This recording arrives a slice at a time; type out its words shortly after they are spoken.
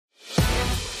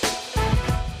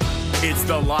It's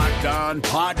the Locked On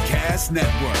Podcast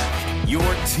Network, your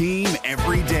team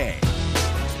every day.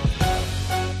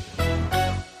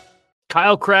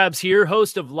 Kyle Krabs here,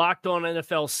 host of Locked On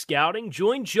NFL Scouting.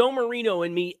 Join Joe Marino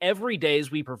and me every day as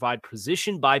we provide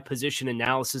position-by-position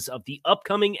analysis of the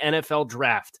upcoming NFL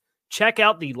Draft. Check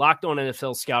out the Locked On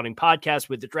NFL Scouting podcast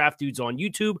with the Draft Dudes on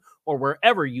YouTube or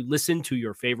wherever you listen to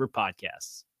your favorite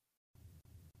podcasts.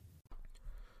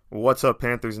 What's up,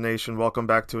 Panthers Nation? Welcome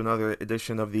back to another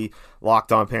edition of the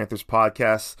Locked On Panthers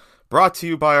podcast, brought to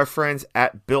you by our friends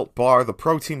at Built Bar, the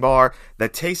protein bar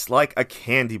that tastes like a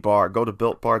candy bar. Go to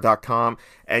BuiltBar.com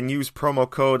and use promo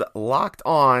code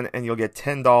LOCKEDON and you'll get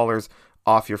 $10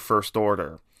 off your first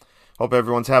order. Hope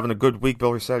everyone's having a good week.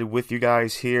 Bill Rossetti with you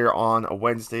guys here on a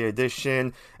Wednesday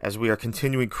edition as we are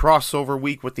continuing crossover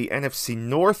week with the NFC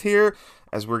North here,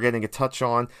 as we're getting a touch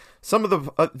on some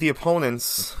of the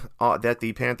opponents that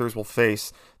the Panthers will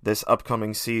face this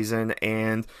upcoming season.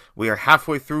 And we are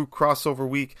halfway through crossover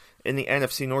week in the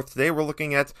NFC North. Today we're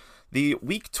looking at the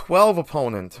Week 12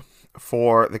 opponent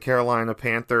for the Carolina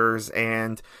Panthers,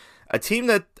 and a team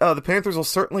that the Panthers will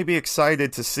certainly be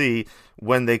excited to see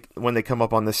when they come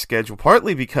up on this schedule,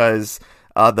 partly because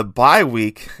the bye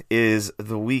week is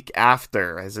the week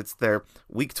after, as it's their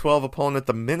Week 12 opponent,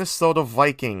 the Minnesota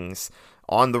Vikings,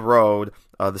 on the road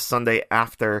the Sunday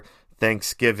after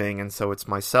Thanksgiving. And so it's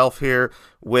myself here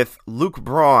with Luke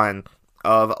Braun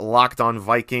of Locked On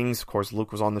Vikings. Of course,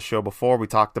 Luke was on the show before. We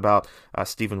talked about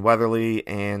Stephen Weatherly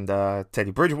and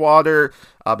Teddy Bridgewater.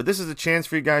 But this is a chance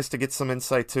for you guys to get some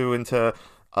insight, too, into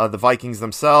the Vikings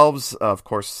themselves. Of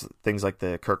course, things like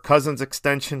the Kirk Cousins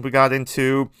extension we got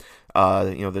into,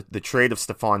 the trade of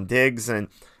Stephon Diggs and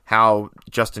how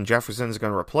Justin Jefferson is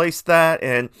going to replace that,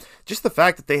 and just the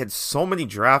fact that they had so many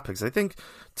draft picks. I think,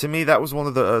 to me, that was one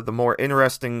of the more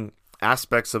interesting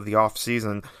aspects of the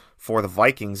offseason for the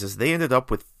Vikings, is they ended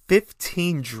up with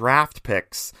 15 draft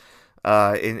picks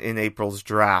in April's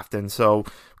draft. And so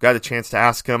got a chance to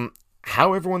ask him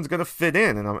how everyone's going to fit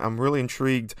in, and I'm really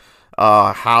intrigued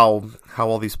how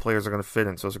all these players are going to fit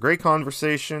in. So it's a great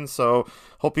conversation, so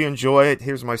hope you enjoy it.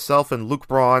 Here's myself and Luke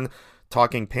Braun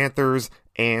talking Panthers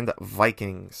and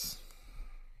Vikings.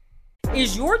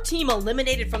 Is your team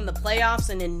eliminated from the playoffs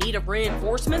and in need of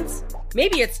reinforcements?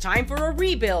 Maybe it's time for a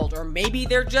rebuild, or maybe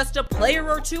they're just a player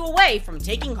or two away from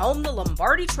taking home the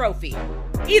Lombardi Trophy.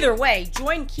 Either way,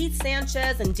 join Keith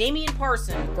Sanchez and Damian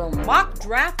Parson for Mock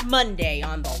Draft Monday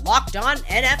on the Locked On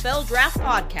NFL Draft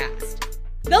Podcast.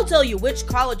 They'll tell you which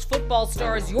college football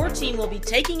stars your team will be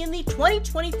taking in the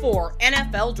 2024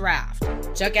 NFL Draft.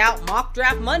 Check out Mock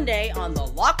Draft Monday on the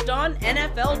Locked On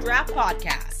NFL Draft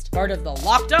Podcast, part of the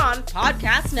Locked On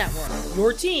Podcast Network,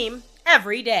 your team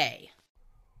every day.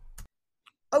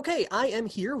 Okay, I am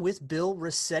here with Bill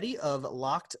Rossetti of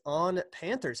Locked On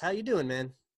Panthers. How you doing,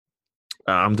 man?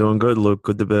 I'm doing good, Luke.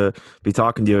 Good to be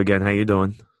talking to you again. How you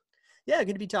doing? Yeah,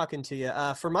 good to be talking to you.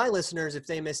 For my listeners, if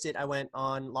they missed it, I went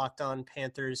on Locked On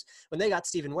Panthers when they got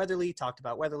Stephen Weatherly, talked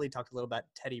about Weatherly, talked a little about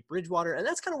Teddy Bridgewater, and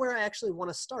that's kind of where I actually want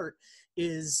to start,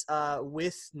 is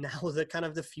with now the kind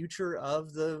of the future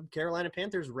of the Carolina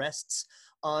Panthers rests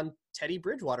on Teddy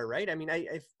Bridgewater, right? I mean,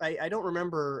 I don't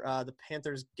remember the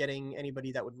Panthers getting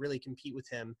anybody that would really compete with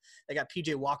him. They got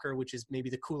PJ Walker, which is maybe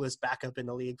the coolest backup in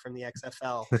the league from the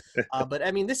XFL. But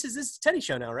I mean, this is Teddy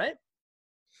show now, right?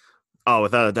 Oh,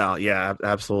 without a doubt. Yeah,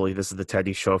 absolutely. This is the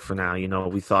Teddy show for now. You know,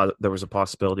 we thought there was a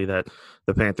possibility that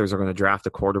the Panthers are going to draft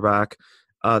a quarterback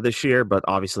this year, but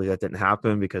obviously that didn't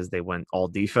happen because they went all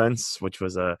defense, which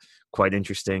was quite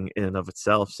interesting in and of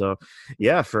itself. So,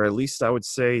 yeah, for at least I would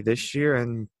say this year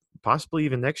and possibly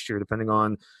even next year, depending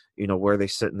on, where they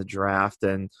sit in the draft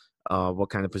and what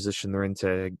kind of position they're in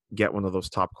to get one of those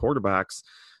top quarterbacks.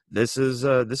 This is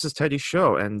Teddy's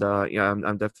show, and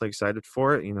I'm definitely excited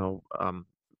for it.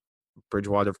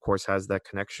 Bridgewater, of course, has that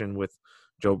connection with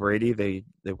Joe Brady. They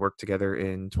worked together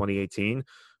in 2018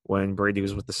 when Brady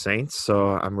was with the Saints.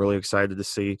 So I'm really excited to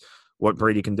see what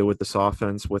Brady can do with this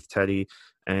offense with Teddy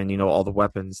and, all the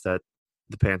weapons that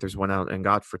the Panthers went out and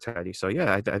got for Teddy. So,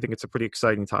 yeah, I think it's a pretty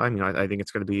exciting time. I think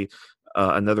it's going to be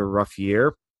another rough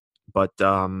year, but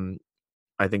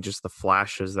I think just the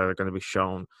flashes that are going to be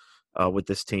shown with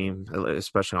this team,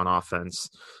 especially on offense,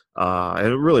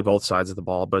 and really both sides of the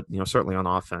ball, but certainly on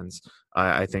offense,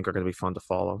 I think are going to be fun to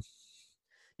follow.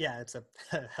 Yeah, it's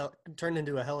turned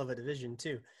into a hell of a division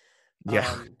too. Yeah.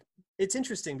 It's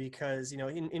interesting because,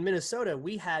 in Minnesota,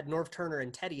 we had Norv Turner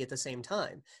and Teddy at the same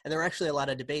time. And there were actually a lot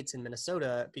of debates in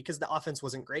Minnesota because the offense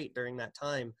wasn't great during that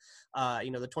time. The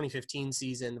 2015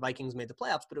 season, the Vikings made the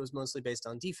playoffs, but it was mostly based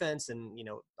on defense. And,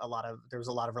 there was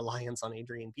a lot of reliance on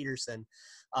Adrian Peterson.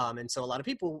 And so a lot of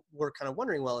people were kind of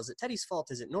wondering, well, is it Teddy's fault?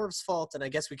 Is it Norv's fault? And I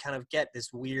guess we kind of get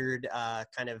this weird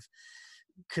kind of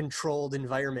controlled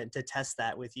environment to test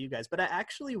that with you guys. But I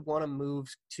actually want to move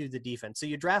to the defense. So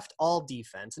you draft all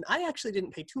defense, and I actually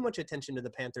didn't pay too much attention to the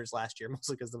Panthers last year,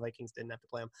 mostly because the Vikings didn't have to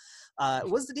play them.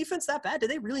 Was the defense that bad?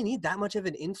 Did they really need that much of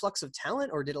an influx of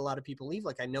talent, or did a lot of people leave?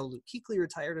 Like, I know Luke Kuechly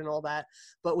retired and all that,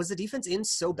 but was the defense in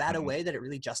so bad a way that it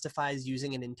really justifies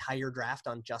using an entire draft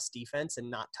on just defense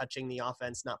and not touching the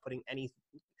offense, not putting any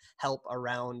help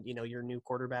around, your new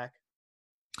quarterback?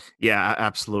 Yeah,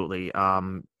 absolutely.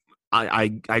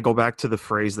 I go back to the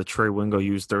phrase that Trey Wingo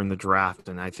used during the draft,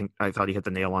 and I thought he hit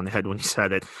the nail on the head when he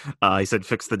said it. He said,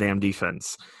 "Fix the damn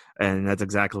defense," and that's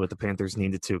exactly what the Panthers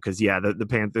needed to. Because the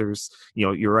Panthers,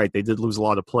 you're right, they did lose a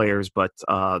lot of players, but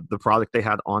the product they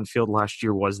had on field last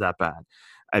year was that bad.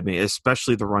 I mean,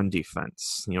 especially the run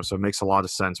defense. So it makes a lot of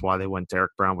sense why they went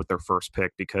Derek Brown with their first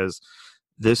pick, because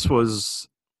this was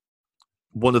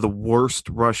one of the worst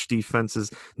rush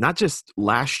defenses, not just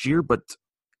last year, but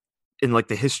in like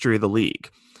the history of the league.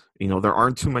 There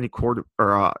aren't too many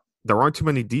there aren't too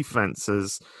many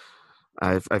defenses.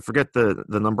 I forget the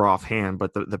number offhand,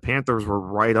 but the Panthers were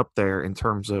right up there in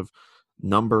terms of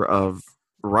number of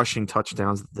rushing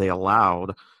touchdowns that they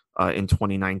allowed in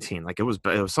 2019. Like it was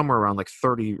somewhere around like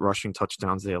 30 rushing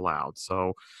touchdowns they allowed.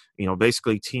 So,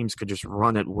 basically teams could just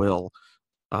run at will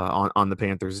on the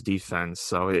Panthers defense.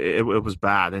 So it was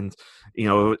bad. And,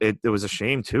 it was a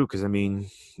shame too, because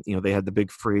they had the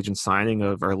big free agent signing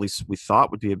of, or at least we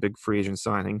thought would be a big free agent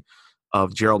signing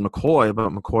of Gerald McCoy,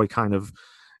 but McCoy kind of,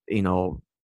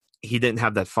 he didn't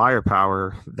have that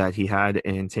firepower that he had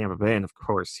in Tampa Bay. And of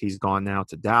course he's gone now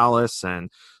to Dallas. And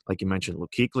like you mentioned,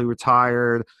 Luke Kuechly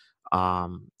retired.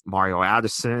 Mario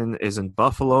Addison is in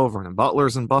Buffalo. Vernon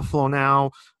Butler's in Buffalo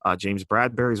now. James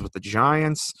Bradbury's with the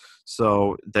Giants.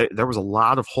 So there was a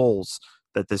lot of holes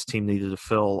that this team needed to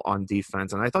fill on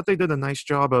defense. And I thought they did a nice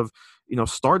job of,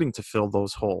 starting to fill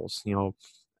those holes.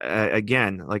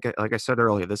 Again, like I said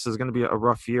earlier, this is going to be a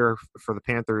rough year for the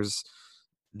Panthers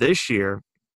this year.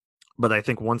 But I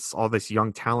think once all this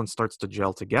young talent starts to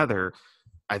gel together,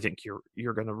 I think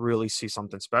you're going to really see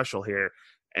something special here.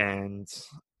 And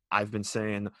I've been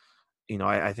saying,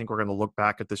 I think we're going to look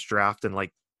back at this draft in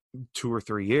like 2 or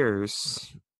 3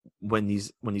 years when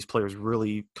these players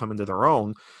really come into their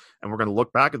own, and we're going to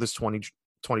look back at this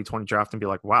 2020 draft and be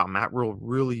like, wow, Matt Rule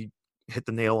really hit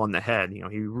the nail on the head.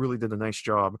 He really did a nice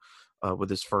job with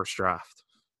his first draft.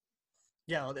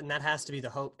 Yeah, and that has to be the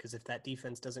hope, because if that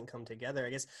defense doesn't come together,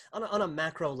 I guess on a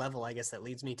macro level, I guess that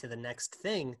leads me to the next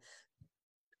thing.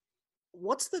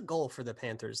 What's the goal for the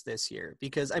Panthers this year?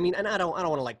 Because and I don't want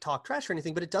to like talk trash or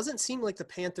anything, but it doesn't seem like the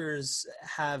Panthers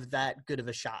have that good of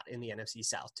a shot in the NFC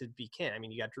South, to be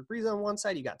candid. You got Drew Brees on one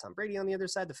side, you got Tom Brady on the other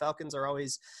side. The Falcons are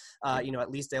always,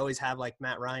 at least they always have like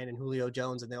Matt Ryan and Julio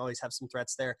Jones, and they always have some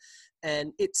threats there.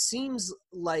 And it seems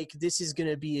like this is going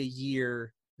to be a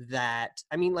year that,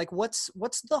 what's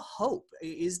the hope?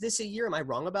 Is this a year? Am I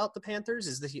wrong about the Panthers?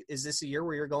 Is this a year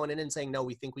where you're going in and saying, no,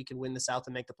 we think we can win the South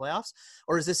and make the playoffs?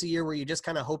 Or is this a year where you just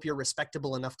kind of hope you're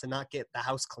respectable enough to not get the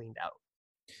house cleaned out?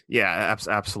 Yeah,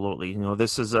 absolutely.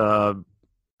 This is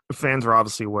fans are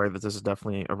obviously aware that this is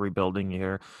definitely a rebuilding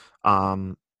year. They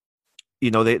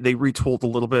retooled a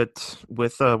little bit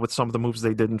with some of the moves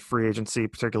they did in free agency,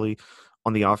 particularly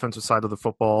on the offensive side of the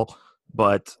football,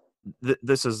 but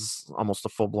this is almost a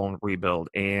full-blown rebuild.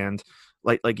 And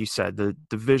like you said, the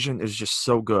division is just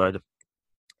so good,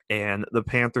 and the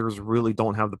Panthers really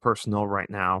don't have the personnel right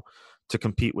now to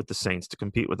compete with the Saints, to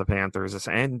compete with the Panthers,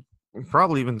 and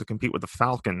probably even to compete with the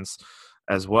Falcons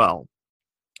as well.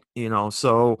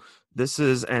 So this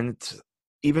is, and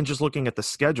even just looking at the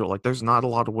schedule, like there's not a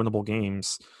lot of winnable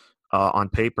games on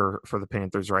paper for the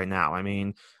Panthers right now.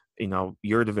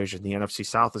 Your division, the NFC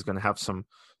South, is going to have some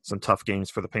tough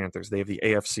games for the Panthers. They have the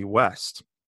AFC West,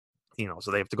 so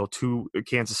they have to go to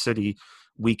Kansas City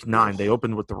week 9. They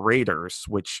opened with the Raiders,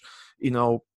 which,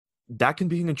 that can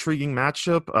be an intriguing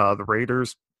matchup. The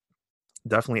Raiders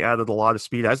definitely added a lot of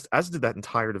speed, as did that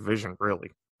entire division, really.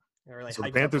 Really, so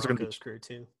the Panthers are going to be crew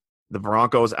too. The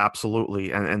Broncos,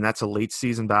 absolutely, and that's a late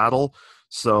season battle.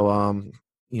 So,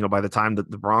 by the time that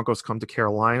the Broncos come to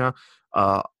Carolina,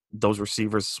 those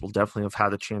receivers will definitely have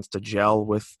had a chance to gel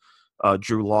with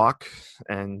Drew Lock,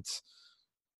 and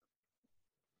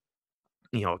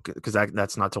because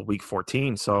that's not till week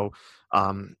 14. So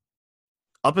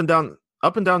up and down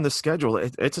up and down the schedule,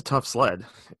 it's a tough sled.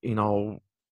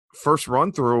 First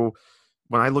run through,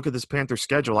 when I look at this Panthers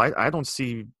schedule, I don't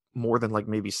see more than like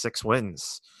maybe 6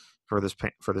 wins for this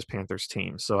Panthers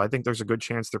team. So I think there's a good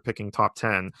chance they're picking top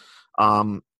 10.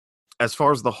 As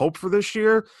far as the hope for this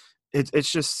year,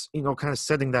 it's just, kind of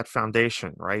setting that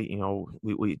foundation, right?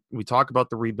 We talk about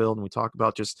the rebuild, and we talk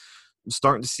about just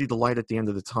starting to see the light at the end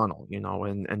of the tunnel,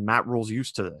 and Matt Rule's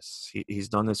used to this. He's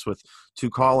done this with 2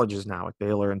 colleges now, at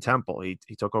Baylor and Temple. He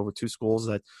took over 2 schools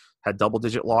that had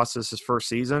double-digit losses his first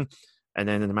season, and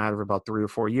then in a matter of about 3 or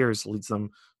 4 years leads them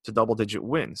to double-digit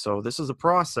wins. So this is a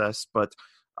process, but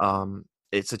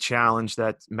it's a challenge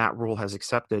that Matt Rule has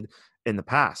accepted in the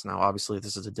past. Now, obviously,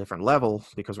 this is a different level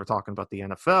because we're talking about the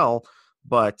NFL,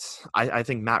 but I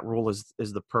think Matt Rule is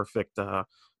the perfect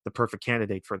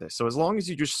candidate for this. So as long as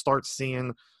you just start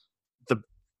seeing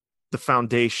the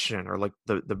foundation, or like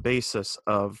the basis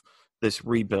of this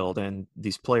rebuild and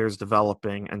these players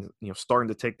developing and starting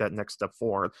to take that next step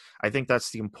forward, I think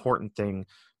that's the important thing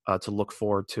to look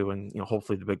forward to, and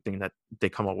hopefully the big thing that they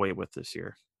come away with this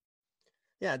year.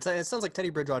 Yeah, it sounds like Teddy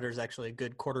Bridgewater is actually a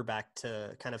good quarterback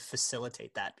to kind of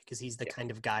facilitate that, because he's the kind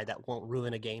of guy that won't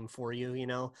ruin a game for you.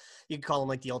 You could call him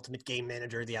like the ultimate game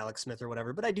manager, the Alex Smith or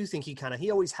whatever, but I do think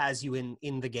he always has you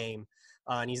in the game.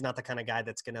 And he's not the kind of guy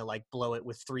that's going to like blow it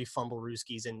with 3 fumble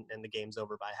rooskies and the game's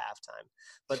over by halftime.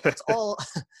 But that's all.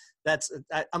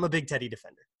 I'm a big Teddy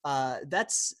defender.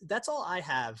 That's all I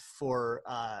have for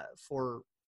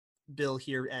Bill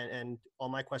here and all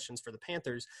my questions for the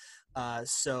Panthers.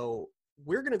 So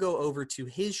we're going to go over to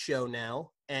his show now.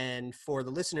 And for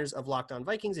the listeners of Locked On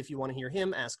Vikings, if you want to hear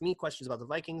him ask me questions about the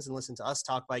Vikings and listen to us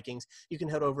talk Vikings, you can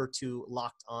head over to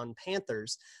Locked On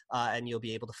Panthers, and you'll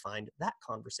be able to find that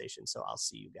conversation. So I'll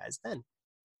see you guys then.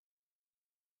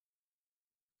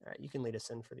 All right, you can lead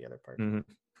us in for the other part. Mm-hmm.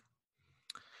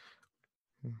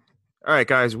 All right,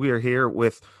 guys, we are here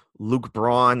with Luke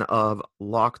Braun of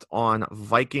Locked On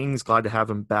Vikings. Glad to have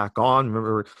him back on.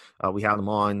 Remember, we had him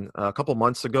on a couple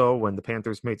months ago when the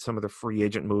Panthers made some of their free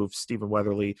agent moves, Stephen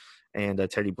Weatherly and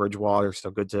Teddy Bridgewater.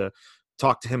 So good to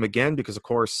talk to him again, because, of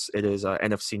course, it is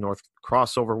NFC North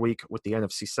crossover week with the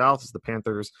NFC South, as the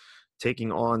Panthers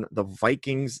taking on the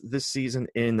Vikings this season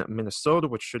in Minnesota,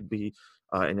 which should be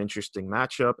an interesting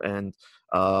matchup. And,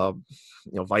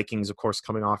 Vikings, of course,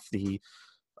 coming off the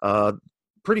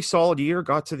pretty solid year,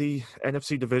 got to the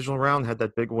NFC divisional round, had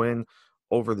that big win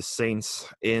over the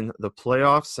Saints in the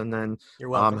playoffs, and then you're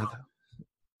welcome.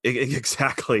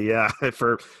 Exactly, yeah.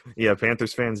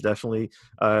 Panthers fans definitely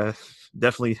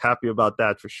happy about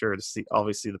that for sure, to see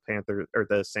obviously the Panthers or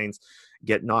the Saints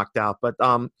get knocked out. But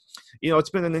it's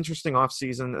been an interesting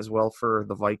offseason as well for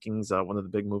the Vikings. One of the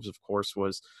big moves, of course,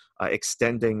 was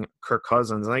extending Kirk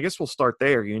Cousins, and I guess we'll start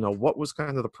there. What was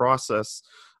kind of the process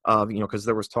of, because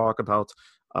there was talk about,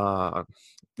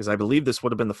 because I believe this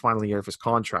would have been the final year of his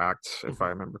contract, if I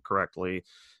remember correctly.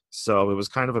 So it was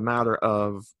kind of a matter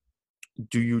of,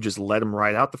 do you just let him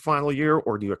ride out the final year,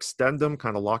 or do you extend him,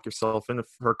 kind of lock yourself in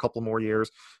for a couple more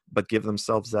years, but give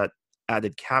themselves that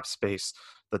added cap space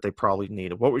that they probably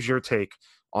needed? What was your take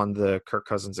on the Kirk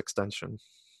Cousins extension?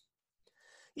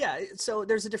 Yeah, so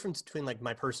there's a difference between like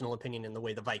my personal opinion and the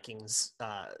way the Vikings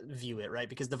view it, right?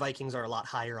 Because the Vikings are a lot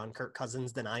higher on Kirk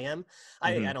Cousins than I am.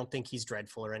 I don't think he's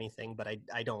dreadful or anything, but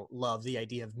I don't love the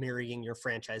idea of marrying your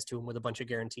franchise to him with a bunch of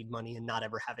guaranteed money and not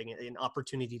ever having an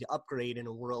opportunity to upgrade in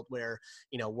a world where,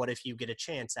 what if you get a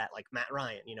chance at like Matt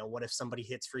Ryan? What if somebody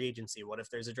hits free agency? What if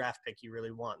there's a draft pick you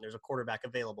really want? And there's a quarterback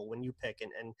available when you pick,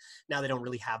 and now they don't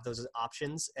really have those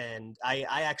options. And I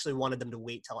actually wanted them to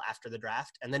wait till after the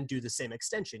draft and then do the same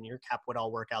extension. Your cap would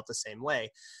all work out the same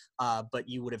way, but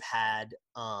you would have had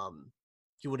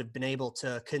you would have been able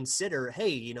to consider,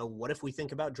 hey, what if we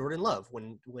think about Jordan Love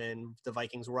when the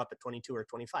Vikings were up at 22 or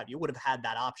 25? You would have had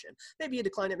that option. Maybe you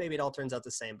decline it, maybe it all turns out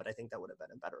the same, but I think that would have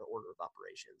been a better order of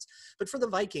operations. But for the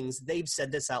Vikings, they've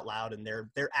said this out loud and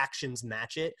their actions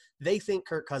match it. They think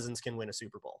Kirk Cousins can win a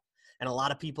Super Bowl. And a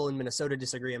lot of people in Minnesota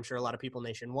disagree. I'm sure a lot of people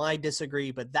nationwide disagree,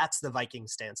 but that's the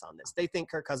Vikings stance on this. They think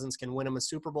Kirk Cousins can win them a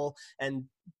Super Bowl, and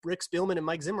Rick Spielman and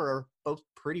Mike Zimmer are both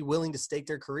pretty willing to stake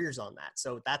their careers on that.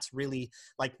 So that's really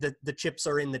like the chips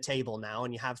are in the table now,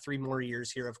 and you have 3 more years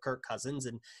here of Kirk Cousins.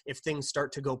 And if things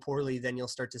start to go poorly, then you'll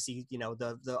start to see,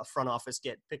 the front office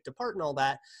get picked apart and all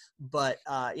that. But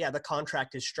the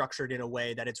contract is structured in a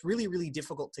way that it's really, really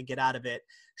difficult to get out of it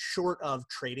short of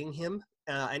trading him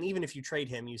And even if you trade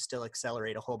him, you still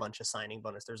accelerate a whole bunch of signing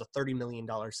bonus. There's a $30 million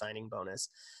signing bonus.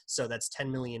 So that's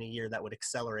 $10 million a year that would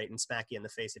accelerate and smack you in the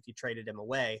face if you traded him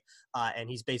away. And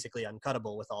he's basically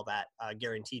uncuttable with all that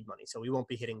guaranteed money. So we won't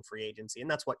be hitting free agency. And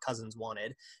that's what Cousins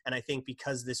wanted. And I think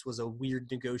because this was a weird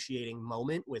negotiating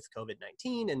moment with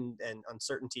COVID-19 and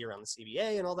uncertainty around the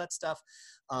CBA and all that stuff,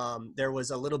 there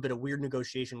was a little bit of weird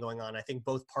negotiation going on. I think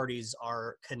both parties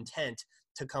are content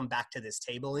to come back to this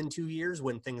table in 2 years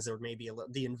when things are maybe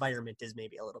the environment is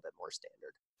maybe a little bit more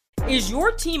standard. Is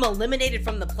your team eliminated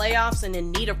from the playoffs and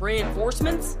in need of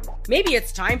reinforcements? Maybe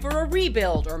it's time for a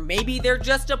rebuild, or maybe they're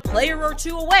just a player or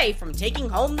two away from taking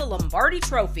home the Lombardi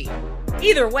Trophy.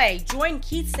 Either way, join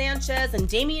Keith Sanchez and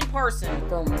Damian Parson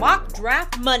for Mock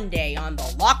Draft Monday on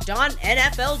the Locked On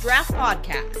NFL Draft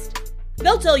Podcast.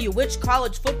 They'll tell you which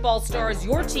college football stars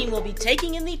your team will be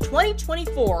taking in the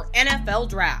 2024 NFL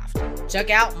Draft. Check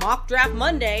out Mock Draft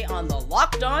Monday on the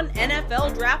Locked On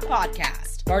NFL Draft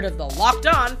Podcast, part of the Locked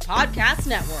On Podcast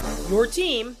Network. Your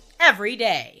team every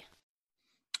day.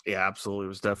 Yeah, absolutely. It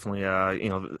was definitely,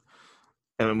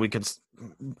 and we could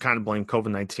kind of blame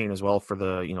COVID-19 as well for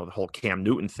the whole Cam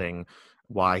Newton thing,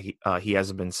 why he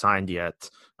hasn't been signed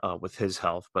yet with his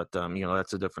health. But,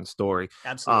 that's a different story.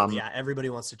 Absolutely, yeah. Everybody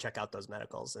wants to check out those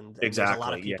medicals. And exactly, there's a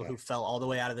lot of people who fell all the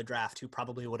way out of the draft who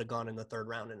probably would have gone in the third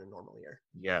round in a normal year.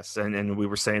 Yes, and we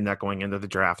were saying that going into the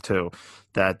draft too,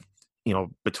 that,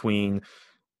 between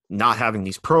not having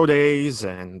these pro days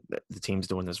and the teams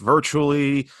doing this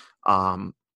virtually,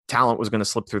 talent was going to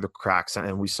slip through the cracks,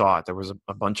 and we saw it. There was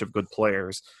a bunch of good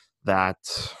players that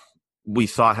we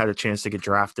thought had a chance to get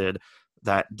drafted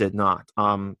that did not.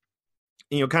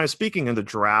 Kind of speaking of the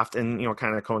draft, and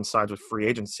kind of coincides with free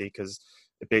agency because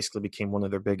it basically became one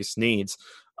of their biggest needs.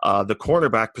 The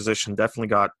cornerback position definitely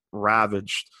got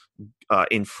ravaged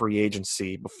in free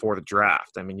agency before the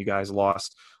draft. I mean, you guys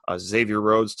lost Xavier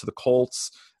Rhodes to the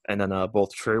Colts, and then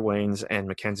both Trey Waynes and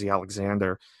Mackenzie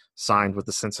Alexander signed with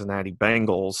the Cincinnati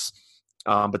Bengals.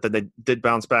 But then they did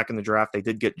bounce back in the draft. They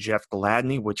did get Jeff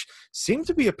Gladney, which seemed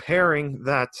to be a pairing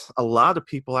that a lot of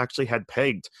people actually had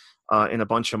pegged in a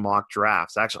bunch of mock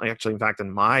drafts. Actually, in fact,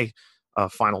 in my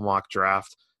final mock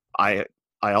draft, I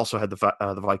also had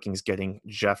the Vikings getting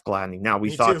Jeff Gladney. Now,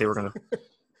 we thought they were going to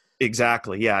 –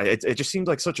 exactly, yeah. It just seemed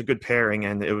like such a good pairing,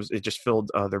 and it just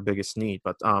filled their biggest need.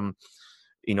 But,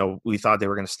 we thought they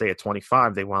were going to stay at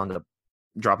 25. They wound up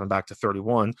dropping back to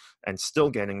 31 and still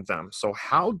getting them. So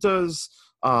how does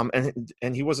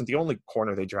and he wasn't the only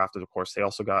corner they drafted, of course. They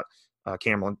also got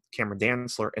Cameron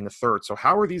Dantzler in the third. So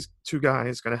how are these two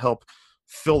guys going to help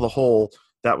fill the hole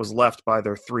that was left by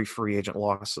their 3 free agent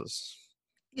losses?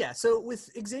 Yeah, so with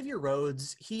Xavier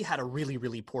Rhodes, he had a really,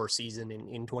 really poor season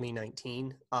in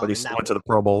 2019. But he still went to the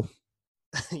Pro Bowl.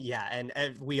 Yeah, and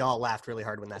we all laughed really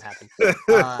hard when that happened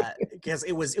because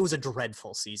it was a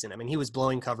dreadful season. I mean, he was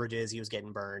blowing coverages, he was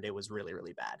getting burned. It was really,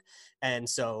 really bad. And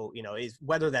so,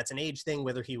 whether that's an age thing,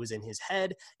 whether he was in his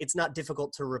head, it's not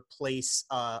difficult to replace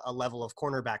a level of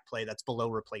cornerback play that's below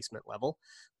replacement level.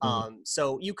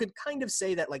 So you could kind of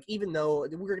say that, like, even though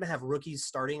we're going to have rookies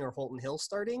starting or Holton Hill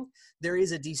starting, there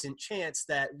is a decent chance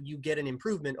that you get an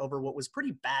improvement over what was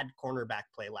pretty bad cornerback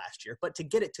play last year. But to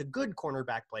get it to good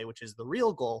cornerback play, which is the real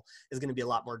goal, is going to be a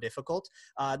lot more difficult.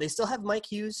 They still have Mike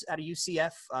Hughes out of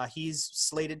UCF. He's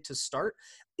slated to start.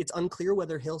 It's unclear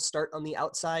whether he'll start on the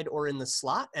outside or in the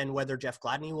slot, and whether Jeff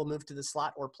Gladney will move to the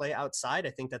slot or play outside.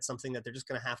 I think that's something that they're just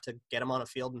going to have to get him on a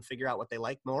field and figure out what they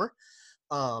like more.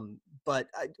 But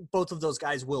both of those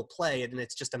guys will play, and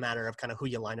it's just a matter of kind of who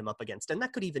you line them up against. And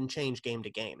that could even change game to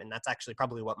game. And that's actually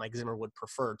probably what Mike Zimmer would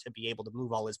prefer, to be able to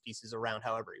move all his pieces around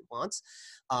however he wants.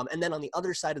 And then on the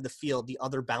other side of the field, the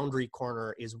other boundary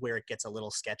corner is where it gets a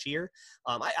little sketchier.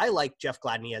 I like Jeff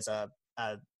Gladney as a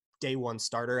day one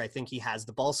starter. I think he has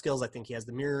the ball skills. I think he has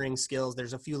the mirroring skills.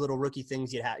 There's a few little rookie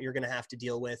things you're going to have to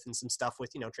deal with, and some stuff with,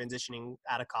 transitioning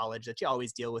out of college that you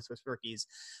always deal with rookies.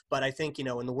 But I think, in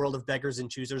the world of beggars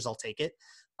and choosers, I'll take it.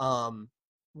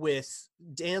 With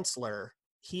Dantzler,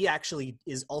 he actually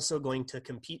is also going to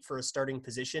compete for a starting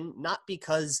position, not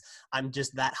because I'm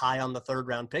just that high on the third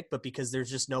round pick, but because there's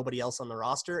just nobody else on the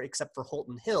roster except for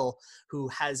Holton Hill, who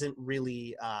hasn't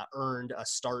really earned a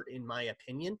start, in my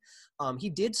opinion.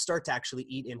 He did start to actually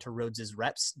eat into Rhodes's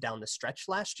reps down the stretch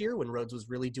last year when Rhodes was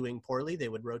really doing poorly. They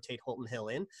would rotate Holton Hill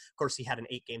in. Of course, he had an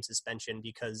 8-game suspension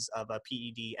because of a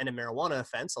PED and a marijuana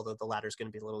offense, although the latter is going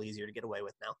to be a little easier to get away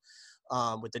with now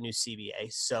with the new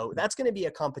CBA. So that's going to be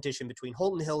a competition between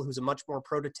Holton Hill, who's a much more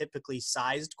prototypically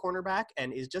sized cornerback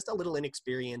and is just a little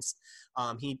inexperienced.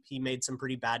 He made some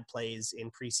pretty bad plays in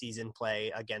preseason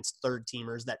play against third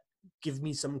teamers that give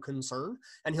me some concern.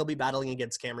 And he'll be battling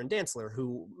against Cameron Dantzler,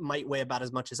 who might weigh about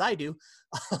as much as I do,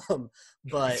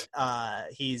 but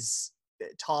he's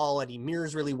tall and he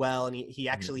mirrors really well, and he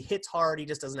actually hits hard. He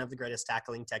just doesn't have the greatest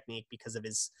tackling technique because of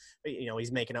his,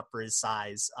 he's making up for his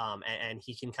size, and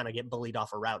he can kind of get bullied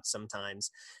off a route sometimes.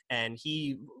 And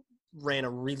he ran a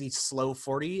really slow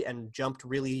 40 and jumped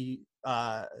really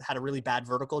had a really bad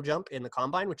vertical jump in the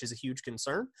combine, which is a huge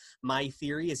concern. My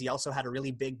theory is he also had a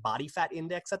really big body fat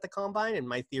index at the combine, and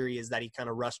my theory is that he kind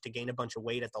of rushed to gain a bunch of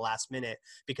weight at the last minute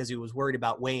because he was worried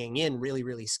about weighing in really,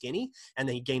 really skinny, and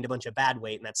then he gained a bunch of bad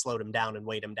weight, and that slowed him down and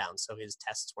weighed him down, so his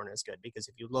tests weren't as good. Because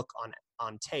if you look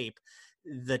on tape,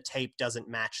 the tape doesn't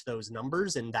match those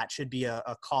numbers, and that should be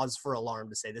a cause for alarm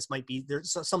to say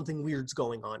there's something weird's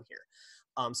going on here.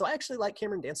 So I actually like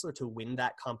Cameron Dantzler to win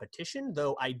that competition,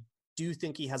 though I do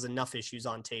think he has enough issues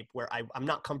on tape where I'm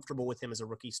not comfortable with him as a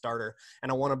rookie starter,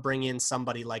 and I want to bring in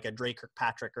somebody like a Drake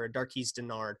Kirkpatrick or a Darquise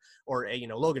Dennard or a,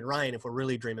 Logan Ryan if we're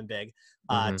really dreaming big,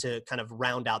 to kind of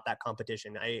round out that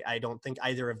competition. I don't think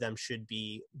either of them should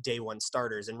be day one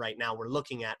starters, and right now we're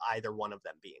looking at either one of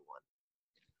them being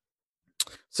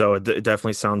one. So it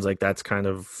definitely sounds like that's kind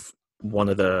of one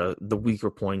of the weaker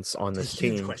points on this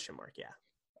team. Huge question mark, yeah.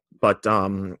 But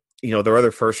their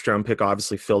other first round pick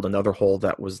obviously filled another hole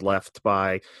that was left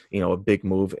by, a big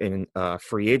move in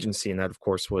free agency. And that, of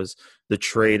course, was the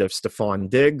trade of Stephon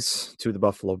Diggs to the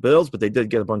Buffalo Bills. But they did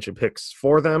get a bunch of picks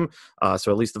for them.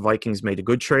 So at least the Vikings made a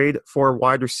good trade for a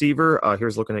wide receiver.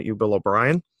 Here's looking at you, Bill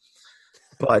O'Brien.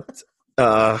 But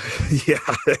yeah.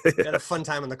 We had a fun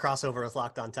time in the crossover with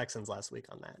Locked On Texans last week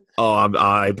on that. Oh,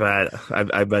 I bet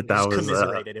that was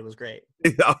commiserated. It was great.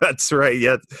 Yeah, that's right.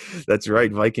 Yeah, that's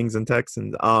right. Vikings and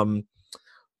Texans.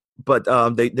 But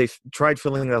they tried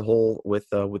filling that hole with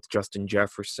Justin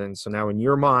Jefferson. So now, in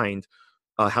your mind,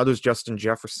 how does Justin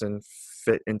Jefferson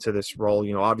fit into this role?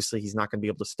 Obviously he's not going to be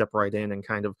able to step right in and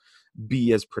kind of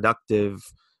be as productive.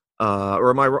 Or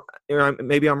am I?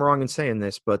 Maybe I'm wrong in saying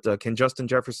this, but can Justin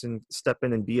Jefferson step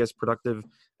in and be as productive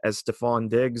as Stephon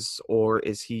Diggs, or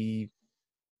is he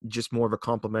just more of a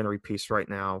complementary piece right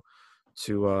now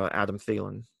to Adam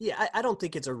Thielen? Yeah, I don't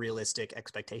think it's a realistic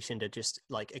expectation to just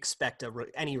expect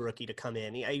any rookie to come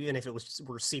in, even if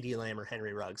were CeeDee Lamb or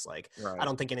Henry Ruggs. Right. I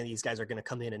don't think any of these guys are going to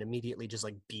come in and immediately just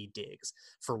be Diggs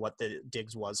for what the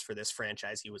Diggs was for this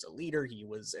franchise. He was a leader. He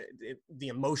was the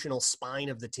emotional spine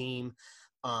of the team.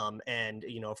 And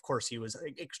of course he was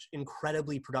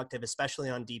incredibly productive, especially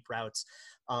on deep routes.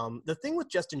 The thing with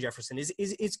Justin Jefferson is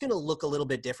it's going to look a little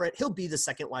bit different. He'll be the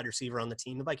second wide receiver on the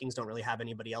team. The Vikings don't really have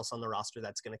anybody else on the roster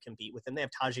that's going to compete with him. They have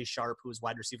Tajay Sharp, who was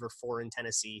wide receiver 4 in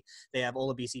Tennessee. They have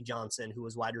Olabisi Johnson, who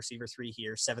was wide receiver 3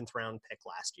 here, 7th round pick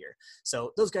last year.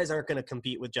 So those guys aren't going to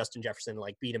compete with Justin Jefferson,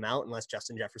 beat him out, unless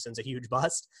Justin Jefferson's a huge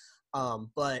bust.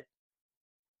 But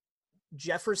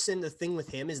Jefferson, the thing with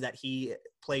him is that he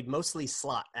played mostly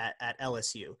slot at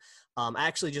LSU. I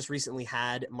actually just recently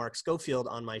had Mark Schofield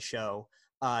on my show.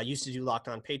 Used to do Locked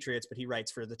On Patriots, but he writes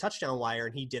for the Touchdown Wire,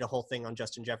 and he did a whole thing on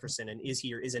Justin Jefferson and is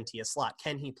he or isn't he a slot?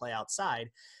 Can he play outside?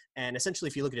 And essentially,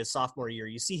 if you look at his sophomore year,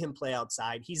 you see him play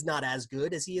outside. He's not as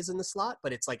good as he is in the slot,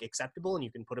 but it's acceptable, and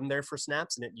you can put him there for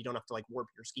snaps, and you don't have to warp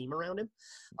your scheme around him.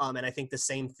 And I think the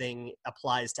same thing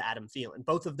applies to Adam Thielen.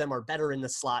 Both of them are better in the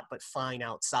slot, but fine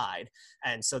outside,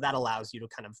 and so that allows you to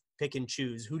kind of pick and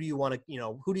choose. Who do you want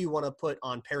to put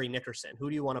on Perry Nickerson? Who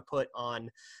do you want to put on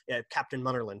Captain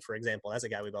Munnerlyn, for example? That's a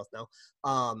guy we both know.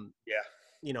 Yeah.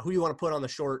 Who do you want to put on the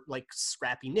short,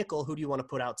 scrappy nickel? Who do you want to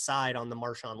put outside on the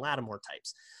Marshawn Lattimore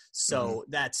types? So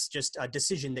that's just a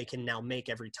decision they can now make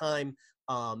every time.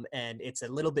 And it's a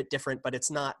little bit different, but it's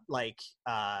not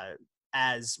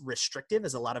as restrictive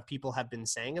as a lot of people have been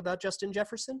saying about Justin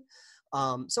Jefferson.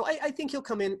 So I think he'll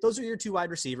come in. Those are your 2 wide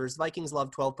receivers. Vikings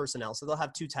love 12 personnel, so they'll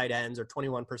have 2 tight ends or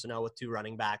 21 personnel with 2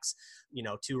 running backs,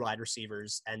 2 wide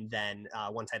receivers, and then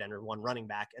 1 tight end or 1 running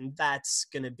back. And that's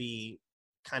going to be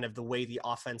kind of the way the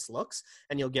offense looks,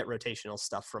 and you'll get rotational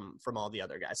stuff from all the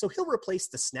other guys. So he'll replace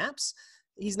the snaps.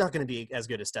 He's not going to be as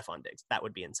good as Stephon Diggs. That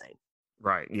would be insane.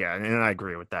 Right. Yeah. And I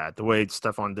agree with that. The way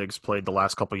Stephon Diggs played the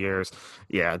last couple of years,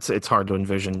 yeah, it's hard to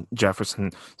envision Jefferson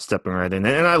stepping right in.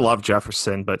 And I love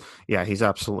Jefferson, but yeah, he's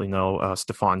absolutely no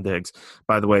Stephon Diggs.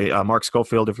 By the way, Mark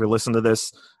Schofield, if you're listening to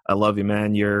this, I love you,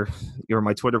 man. You're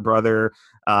my Twitter brother.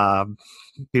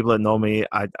 People that know me,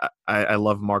 I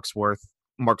love Mark's work.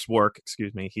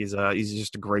 Excuse me. He's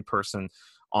just a great person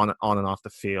on and off the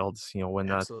field. When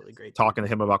absolutely great talking to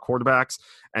him about quarterbacks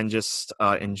and just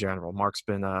in general, Mark's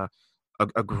been a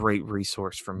great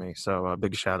resource for me. So a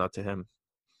big shout out to him.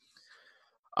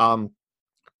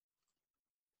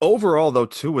 Overall, though,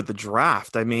 too, with the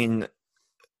draft, I mean,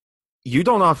 You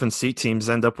don't often see teams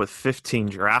end up with 15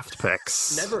 draft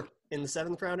picks. Never in the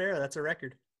 7th round era. That's a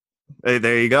record. Hey,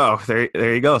 there you go. There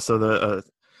you go. So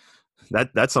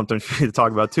that's something for you to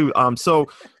talk about too. So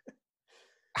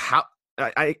how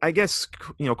I guess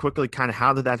quickly, kind of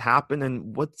how did that happen,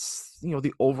 and what's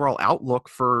the overall outlook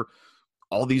for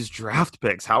all these draft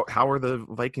picks? How are the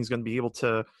Vikings going to be able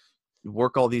to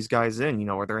work all these guys in?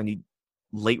 Are there any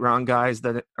late round guys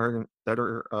that are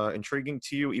intriguing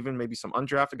to you? Even maybe some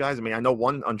undrafted guys. I mean, I know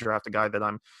one undrafted guy that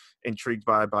I'm intrigued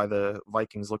by the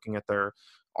Vikings looking at their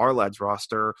Ourlads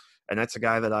roster, and that's a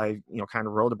guy that I kind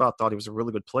of wrote about. Thought he was a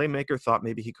really good playmaker. Thought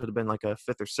maybe he could have been like a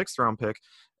 5th or 6th round pick,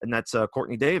 and that's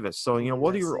Courtney Davis. So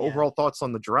what are your overall thoughts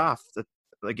on the draft? That,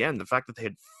 again, the fact that they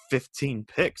had 15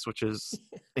 picks, which is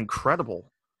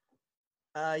incredible.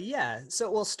 Yeah.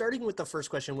 So, well, starting with the first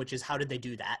question, which is how did they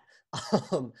do that?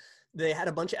 They had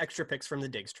a bunch of extra picks from the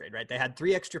Diggs trade, right? They had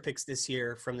 3 extra picks this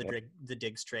year from the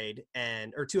Diggs trade,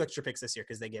 or 2 extra picks this year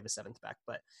because they gave a 7th back,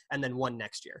 and then 1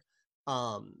 next year.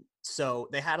 So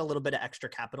they had a little bit of extra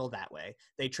capital that way.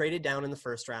 They traded down in the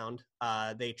 1st round.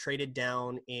 They traded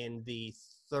down in the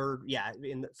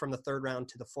from the 3rd round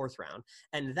to the 4th round.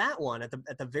 And that one at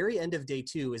the very end of day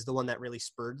 2 is the one that really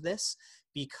spurred this,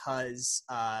 because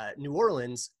New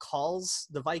Orleans calls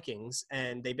the Vikings,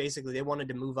 and they wanted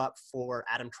to move up for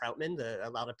Adam Troutman. A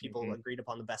lot of people agreed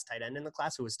upon the best tight end in the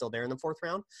class, who was still there in the 4th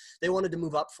round. They wanted to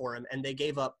move up for him, and they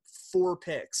gave up 4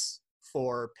 picks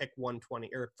for pick 120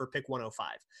 or for pick 105.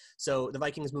 So the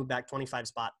Vikings move back 25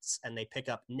 spots, and they pick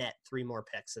up net 3 more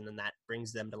picks. And then that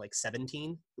brings them to like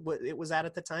 17 it was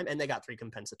at the time. And they got 3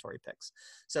 compensatory picks.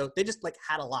 So they just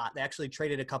had a lot. They actually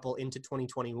traded a couple into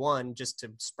 2021 just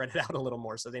to spread it out a little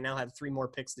more. So they now have 3 more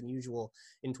picks than usual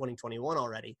in 2021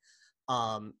 already.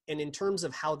 And in terms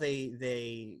of how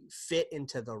they fit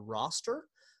into the roster,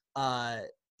 the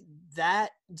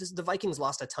Vikings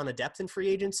lost a ton of depth in free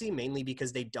agency, mainly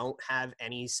because they don't have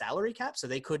any salary cap. So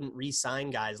they couldn't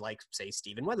re-sign guys like, say,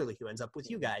 Stephen Weatherly, who ends up with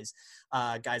you guys,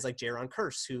 guys like Jaron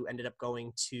Kearse, who ended up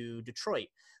going to Detroit.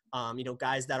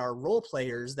 Guys that are role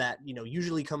players that,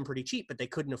 usually come pretty cheap, but they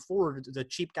couldn't afford the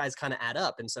cheap guys kind of add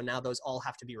up. And so now those all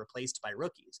have to be replaced by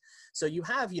rookies. So you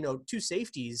have, 2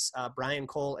 safeties, Brian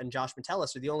Cole and Josh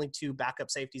Metellus are the only 2 backup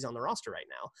safeties on the roster right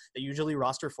now. They usually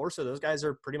roster 4. So those guys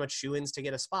are pretty much shoo-ins to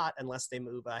get a spot, unless they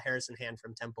move Harrison Hand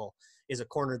from Temple is a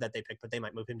corner that they pick, but they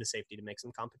might move him to safety to make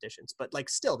some competitions. But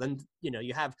still, then,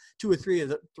 you have 2 or 3 of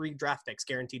the 3 draft picks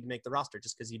guaranteed to make the roster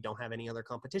just because you don't have any other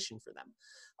competition for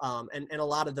them. And a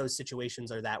lot of those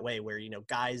situations are that way, where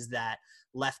guys that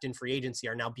left in free agency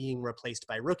are now being replaced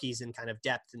by rookies in kind of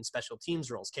depth and special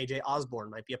teams roles. KJ Osborne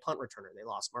might be a punt returner. They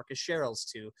lost Marcus Sherrills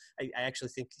to I actually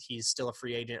think he's still a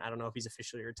free agent. I don't know if he's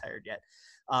officially retired yet,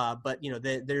 but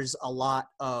there's a lot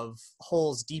of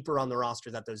holes deeper on the roster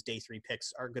that those day 3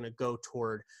 picks are going to go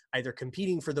toward either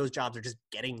competing for those jobs or just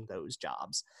getting those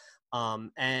jobs.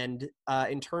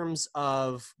 In terms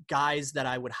of guys that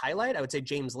I would highlight, I would say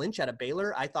James Lynch out of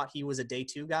Baylor. I thought he was a day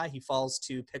 2 guy. He falls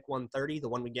to pick 130, the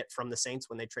one we get from the Saints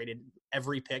when they traded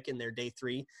every pick in their day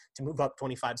 3 to move up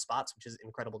 25 spots, which is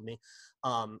incredible to me.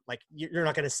 You're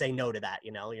not going to say no to that,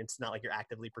 it's not like you're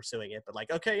actively pursuing it,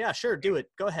 but okay, yeah, sure, do it.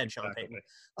 Go ahead, Sean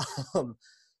Payton.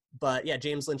 But yeah,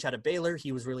 James Lynch out of Baylor.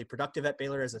 He was really productive at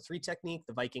Baylor as a 3 technique.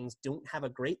 The Vikings don't have a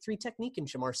great 3 technique in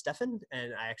Shamar Stephen,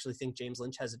 and I actually think James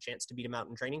Lynch has a chance to beat him out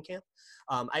in training camp.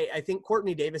 I think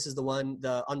Courtney Davis is the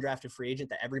undrafted free agent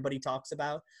that everybody talks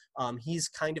about. He's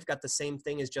kind of got the same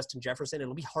thing as Justin Jefferson.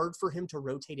 It'll be hard for him to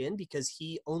rotate in because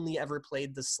he only ever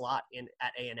played the slot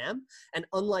at A&M. And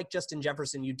unlike Justin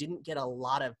Jefferson, you didn't get a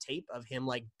lot of tape of him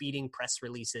beating press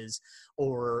releases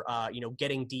or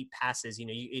getting deep passes.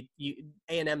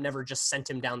 A&M never just sent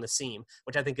him down the seam,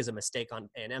 which I think is a mistake on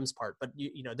A&M's part. But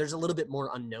there's a little bit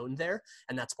more unknown there,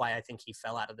 and that's why I think he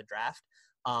fell out of the draft.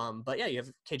 But yeah, you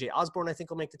have KJ Osborne, I think,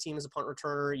 will make the team as a punt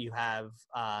returner. You have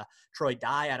Troy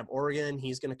Dye out of Oregon.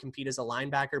 He's going to compete as a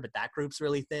linebacker, but that group's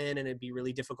really thin, and it'd be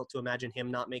really difficult to imagine him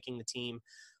not making the team.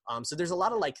 So there's a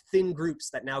lot of thin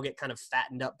groups that now get kind of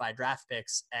fattened up by draft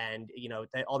picks, and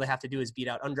all they have to do is beat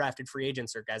out undrafted free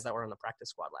agents or guys that were on the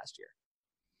practice squad last year.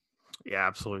 Yeah,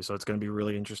 absolutely. So it's going to be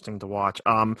really interesting to watch.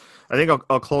 I think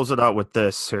I'll close it out with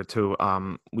this here too.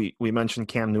 We mentioned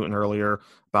Cam Newton earlier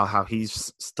about how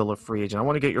he's still a free agent. I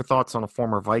want to get your thoughts on a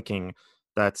former Viking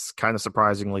that's kind of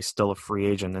surprisingly still a free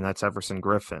agent, and that's Everson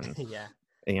Griffin.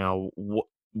 Yeah.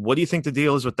 What do you think the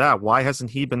deal is with that? Why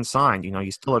hasn't he been signed?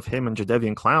 You still have him and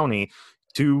Jadeveon Clowney,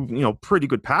 2 pretty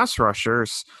good pass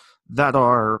rushers that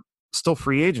are still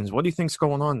free agents. What do you think's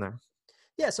going on there?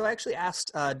 Yeah, so I actually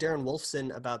asked Darren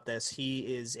Wolfson about this.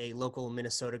 He is a local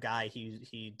Minnesota guy.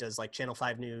 He does like Channel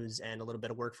 5 News and a little bit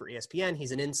of work for ESPN.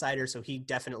 He's an insider, so he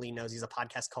definitely knows. He's a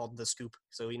podcast called The Scoop,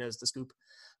 so he knows The Scoop.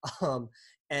 Um,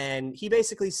 and he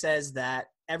basically says that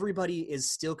everybody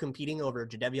is still competing over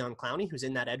Jadeveon Clowney, who's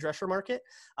in that edge rusher market.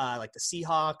 Like the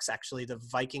Seahawks, actually the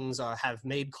Vikings have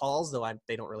made calls, though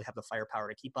they don't really have the firepower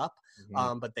to keep up,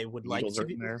 but they would like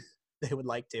to. They would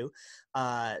like to.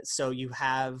 So you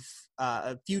have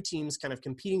a few teams kind of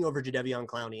competing over Jadeveon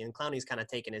Clowney, and Clowney's kind of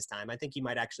taking his time. I think he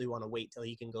might actually want to wait till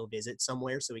he can go visit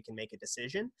somewhere so he can make a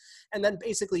decision. And then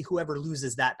basically whoever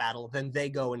loses that battle, then they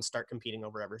go and start competing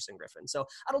over Everson Griffin. So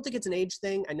I don't think it's an age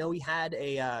thing. I know he had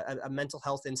a mental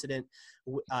health incident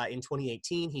in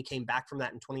 2018. He came back from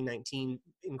that in 2019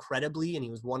 incredibly, and he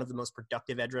was one of the most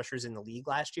productive edge rushers in the league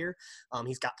last year.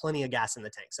 He's got plenty of gas in the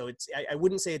tank. So I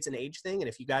wouldn't say it's an age thing. And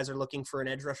if you guys are looking for an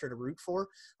edge rusher to root for,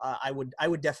 I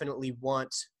would definitely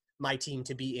want my team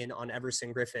to be in on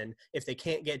Everson Griffin. If they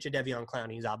can't get Jadeveon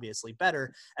Clowney, he's obviously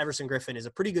better. Everson Griffin is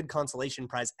a pretty good consolation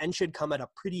prize and should come at a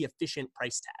pretty efficient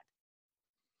price tag.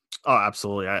 Oh,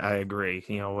 absolutely. I agree.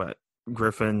 You know what?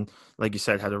 Griffin, like you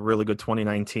said, had a really good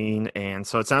 2019. And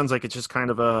so it sounds like it's just kind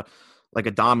of a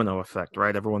domino effect,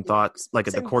 right? Everyone thought at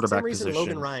the quarterback position.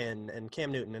 Logan Ryan and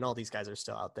Cam Newton and all these guys are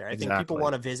still out there. I think people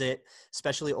want to visit,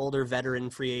 especially older veteran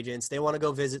free agents. They want to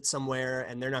go visit somewhere,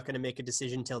 and they're not going to make a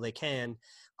decision till they can.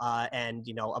 And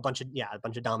a bunch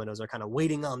of dominoes are kind of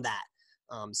waiting on that.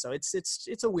 So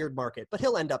it's a weird market, but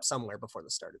he'll end up somewhere before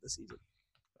the start of the season.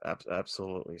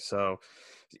 Absolutely. So,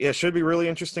 yeah, it should be really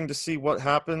interesting to see what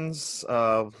happens.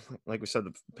 Like we said,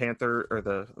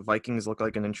 the Vikings look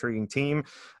like an intriguing team.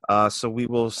 So we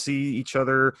will see each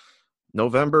other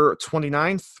November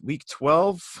 29th, week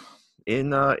 12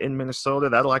 in Minnesota.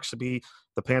 That'll actually be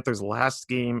the Panthers' last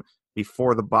game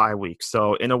before the bye week.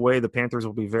 So in a way, the Panthers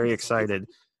will be very excited.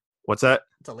 What's that?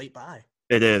 It's a late bye.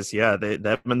 It is. Yeah.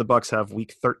 Them and the Bucs have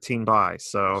week 13 bye.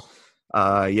 So,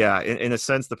 in a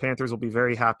sense, the Panthers will be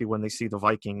very happy when they see the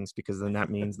Vikings, because then that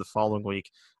means the following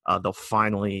week they'll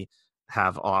finally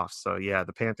have off. So, yeah,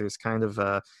 the Panthers kind of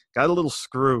got a little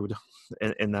screwed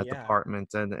in that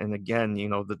department. And again,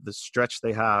 the stretch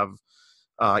they have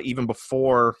even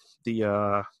before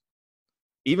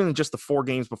even just the 4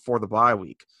 games before the bye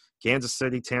week: Kansas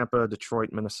City, Tampa,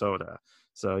 Detroit, Minnesota.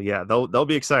 So yeah, they'll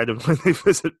be excited when they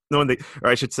visit.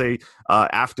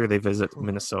 After they visit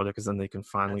Minnesota, because then they can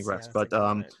finally rest. But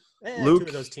Luke, 2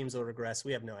 of those teams will regress.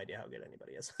 We have no idea how good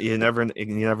anybody is. You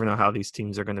never know how these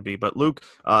teams are going to be. But Luke,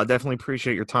 definitely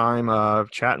appreciate your time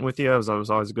chatting with you. It was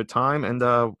always a good time, and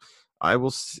I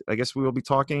guess we will be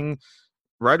talking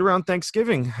right around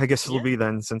Thanksgiving. I guess it'll be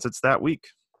then, since it's that week.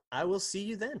 I will see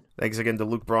you then. Thanks again to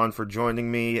Luke Braun for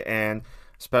joining me, and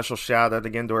special shout out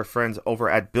again to our friends over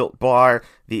at Built Bar,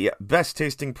 the best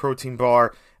tasting protein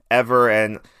bar ever.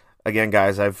 And again,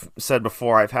 guys, I've said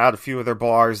before, I've had a few of their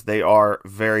bars. They are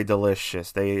very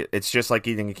delicious. It's just like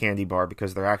eating a candy bar,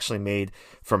 because they're actually made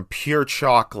from pure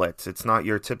chocolate. It's not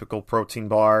your typical protein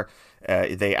bar.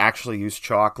 They actually use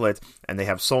chocolate, and they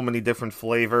have so many different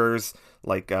flavors,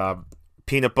 like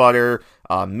peanut butter,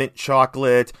 mint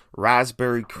chocolate,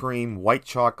 raspberry cream, white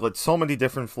chocolate, so many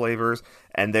different flavors,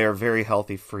 and they are very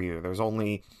healthy for you. There's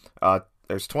 20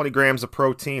 grams of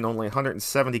protein, only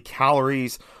 170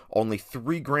 calories, only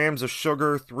 3 grams of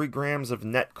sugar, 3 grams of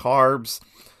net carbs.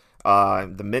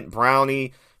 The mint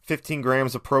brownie, 15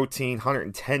 grams of protein,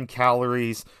 110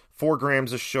 calories, 4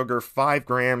 grams of sugar, 5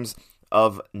 grams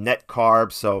of net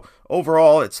carbs. So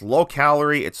overall, it's low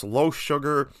calorie, it's low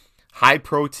sugar, high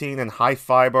protein and high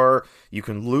fiber. You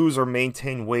can lose or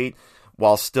maintain weight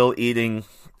while still eating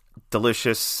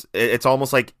delicious. It's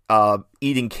almost like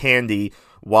eating candy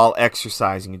while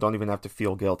exercising. You don't even have to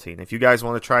feel guilty. And if you guys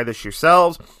want to try this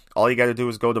yourselves, all you got to do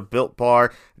is go to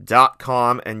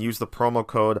BuiltBar.com and use the promo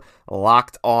code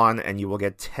LOCKEDON, and you will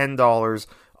get $10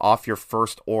 off your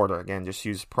first order. Again, just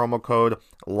use promo code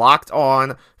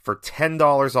LOCKEDON for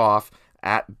 $10 off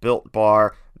at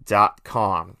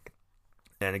BuiltBar.com.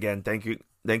 And again, thank you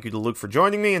to Luke for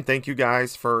joining me, and thank you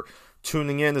guys for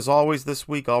tuning in as always this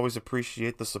week. Always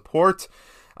appreciate the support.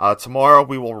 Tomorrow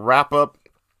we will wrap up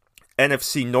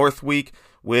NFC North week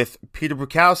with Peter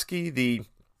Bukowski, the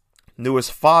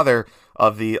newest father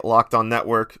of the Locked On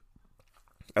Network,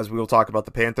 as we will talk about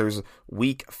the Panthers'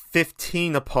 Week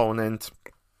 15 opponent.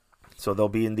 So they'll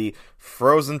be in the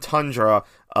frozen tundra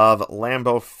of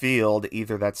Lambeau Field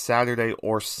either that Saturday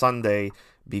or Sunday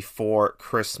before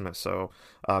Christmas. So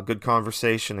good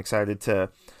conversation. Definitely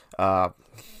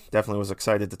was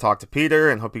excited to talk to Peter,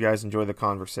 and hope you guys enjoy the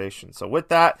conversation. So with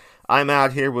that, I'm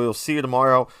out here. We'll see you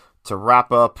tomorrow to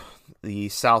wrap up the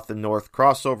South and North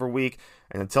crossover week.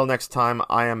 And until next time,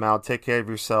 I am out. Take care of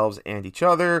yourselves and each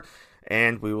other,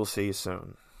 and we will see you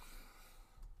soon.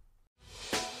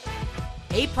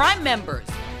 Hey, Prime members,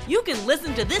 you can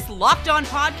listen to this Locked On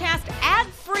podcast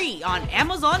ad-free on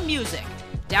Amazon Music.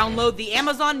 Download the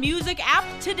Amazon Music app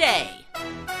today.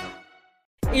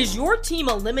 Is your team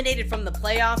eliminated from the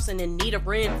playoffs and in need of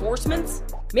reinforcements?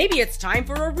 Maybe it's time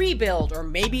for a rebuild, or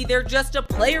maybe they're just a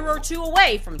player or two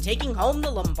away from taking home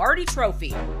the Lombardi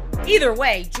Trophy. Either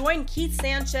way, join Keith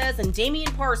Sanchez and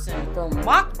Damian Parson for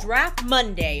Mock Draft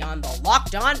Monday on the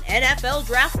Locked On NFL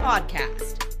Draft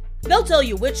Podcast. They'll tell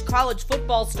you which college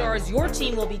football stars your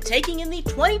team will be taking in the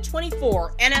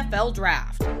 2024 NFL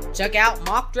Draft. Check out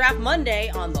Mock Draft Monday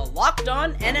on the Locked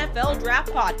On NFL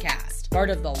Draft Podcast, part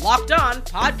of the Locked On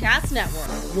Podcast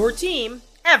Network. Your team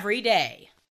every day.